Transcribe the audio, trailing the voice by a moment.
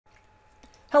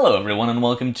Hello everyone and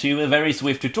welcome to a very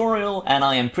swift tutorial, and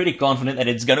I am pretty confident that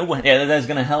that's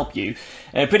gonna help you.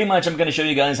 Pretty much I'm gonna show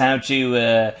you guys how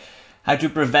to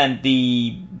prevent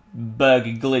the bug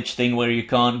glitch thing where you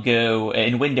can't go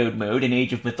in windowed mode in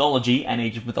Age of Mythology and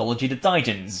Age of Mythology the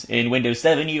Titans. In Windows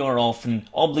 7 you are often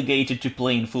obligated to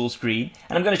play in full screen,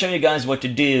 and I'm gonna show you guys what to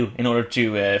do in order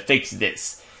to fix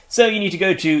this. So you need to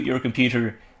go to your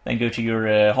computer, then go to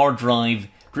your hard drive,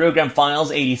 Program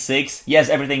Files 86. Yes,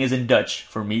 everything is in Dutch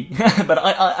for me, but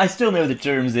I still know the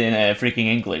terms in freaking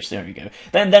English. There we go.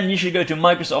 Then you should go to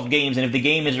Microsoft Games, and if the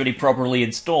game is already properly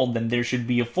installed, then there should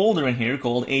be a folder in here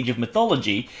called Age of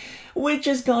Mythology, which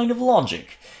is kind of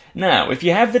logic. Now, if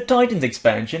you have the Titans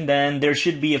expansion, then there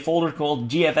should be a folder called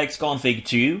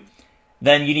gfxconfig2.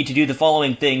 Then you need to do the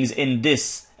following things in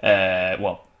this,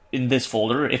 in this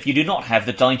folder. If you do not have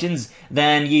the Titans,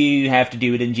 then you have to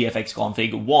do it in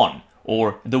gfxconfig1.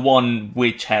 Or the one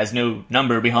which has no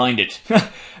number behind it,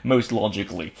 most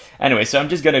logically. Anyway, so I'm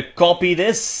just gonna copy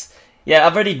this. Yeah,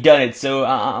 I've already done it, so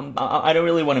I don't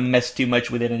really want to mess too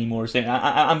much with it anymore. So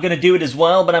I'm gonna do it as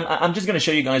well, but I'm just gonna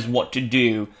show you guys what to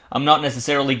do. I'm not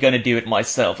necessarily gonna do it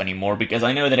myself anymore, because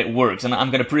I know that it works, and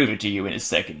I'm gonna prove it to you in a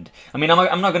second. I mean,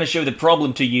 I'm not gonna show the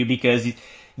problem to you, because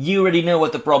you already know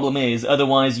what the problem is,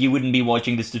 otherwise you wouldn't be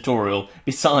watching this tutorial.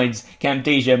 Besides,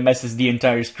 Camtasia messes the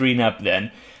entire screen up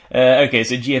then. Okay,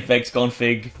 so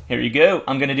gfxconfig, here you go.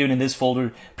 I'm gonna do it in this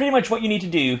folder. Pretty much what you need to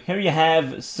do, here you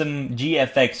have some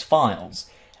GFX files.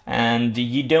 And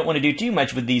you don't want to do too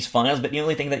much with these files, but the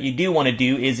only thing that you do want to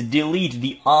do is delete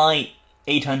the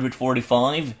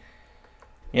i845.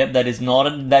 Yep, that is not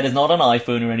an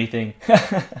iPhone or anything.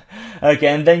 Okay,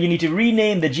 and then you need to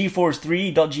rename the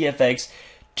GeForce3.gfx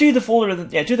to the folder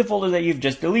that you've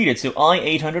just deleted, so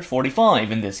i845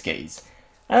 in this case.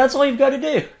 And that's all you've got to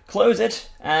do. Close it,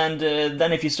 and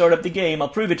then if you start up the game, I'll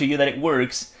prove it to you that it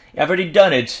works. I've already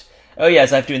done it. Oh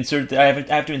yes, I have to insert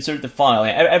the file.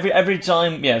 Every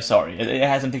time. Yeah, sorry, it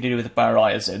has something to do with the power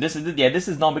ISO. This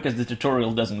is not because the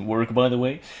tutorial doesn't work, by the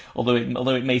way. Although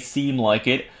it may seem like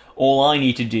it. All I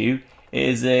need to do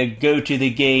is go to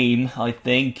the game. I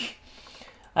think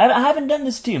I haven't done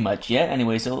this too much yet.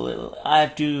 Anyway, so I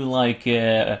have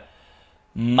to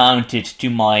mount it to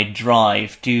my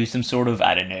drive, to some sort of,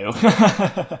 I don't know,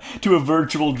 to a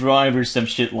virtual drive or some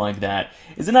shit like that.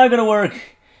 Is it now gonna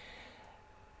work?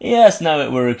 Yes, now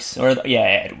it works.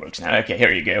 Yeah, it works now. Okay,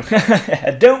 here you go.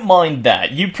 Don't mind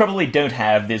that. You probably don't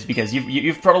have this because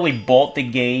you've probably bought the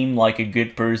game like a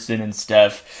good person and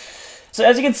stuff. So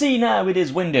as you can see now, it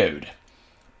is windowed.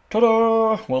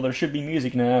 Ta-da! Well, there should be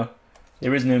music now.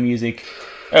 There is no music.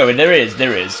 Oh, and there is.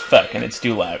 Fuck, and it's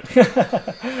too loud.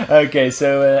 Okay,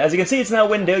 so as you can see, it's now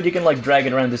windowed. You can like drag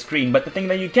it around the screen, but the thing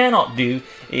that you cannot do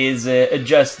is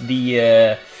adjust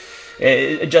the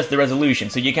resolution.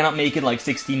 So you cannot make it like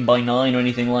 16:9 or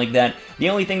anything like that. The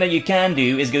only thing that you can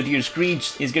do is go to your screen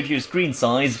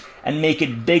size and make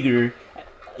it bigger,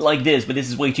 like this. But this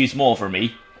is way too small for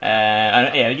me.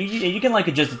 Yeah, you can like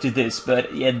adjust it to this,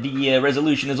 but yeah, the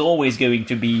resolution is always going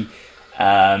to be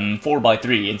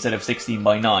 4:3 instead of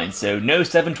 16:9, so no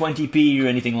 720p or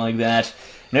anything like that.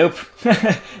 Nope.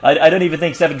 I don't even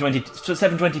think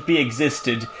 720p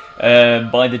existed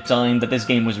by the time that this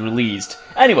game was released.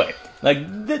 Anyway, like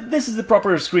this is the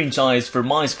proper screen size for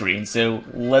my screen, so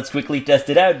let's quickly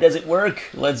test it out. Does it work?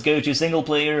 Let's go to single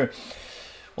player.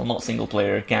 Well, not single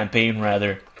player, campaign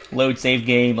rather. Load save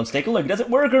game. Let's take a look. Does it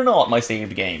work or not, my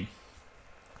saved game?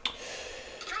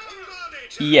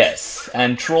 Yes,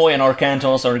 and Troy and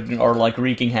Arcantos are like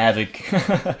wreaking havoc.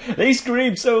 They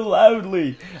scream so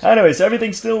loudly. Anyway, so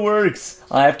everything still works.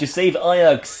 I have to save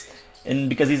Ajax, and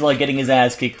because he's like getting his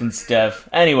ass kicked and stuff.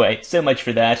 Anyway, so much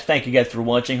for that. Thank you guys for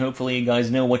watching. Hopefully you guys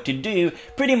know what to do.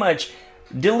 Pretty much,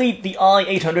 delete the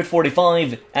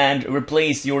i845 and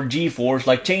replace your GeForce,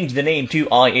 like change the name to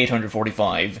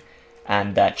i845,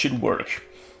 and that should work.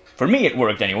 For me, it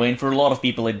worked anyway, and for a lot of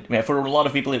people, it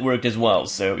worked as well.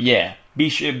 So yeah.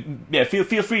 Feel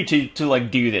free to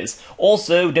like do this.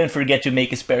 Also, don't forget to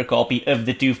make a spare copy of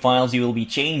the two files you will be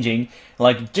changing.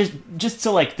 Like just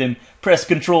select them, press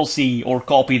Ctrl+C or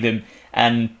copy them,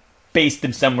 and paste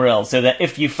them somewhere else, so that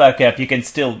if you fuck up, you can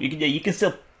still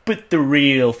put the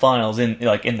real files in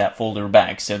that folder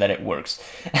back, so that it works.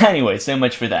 Anyway, so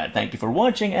much for that. Thank you for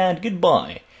watching, and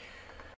goodbye.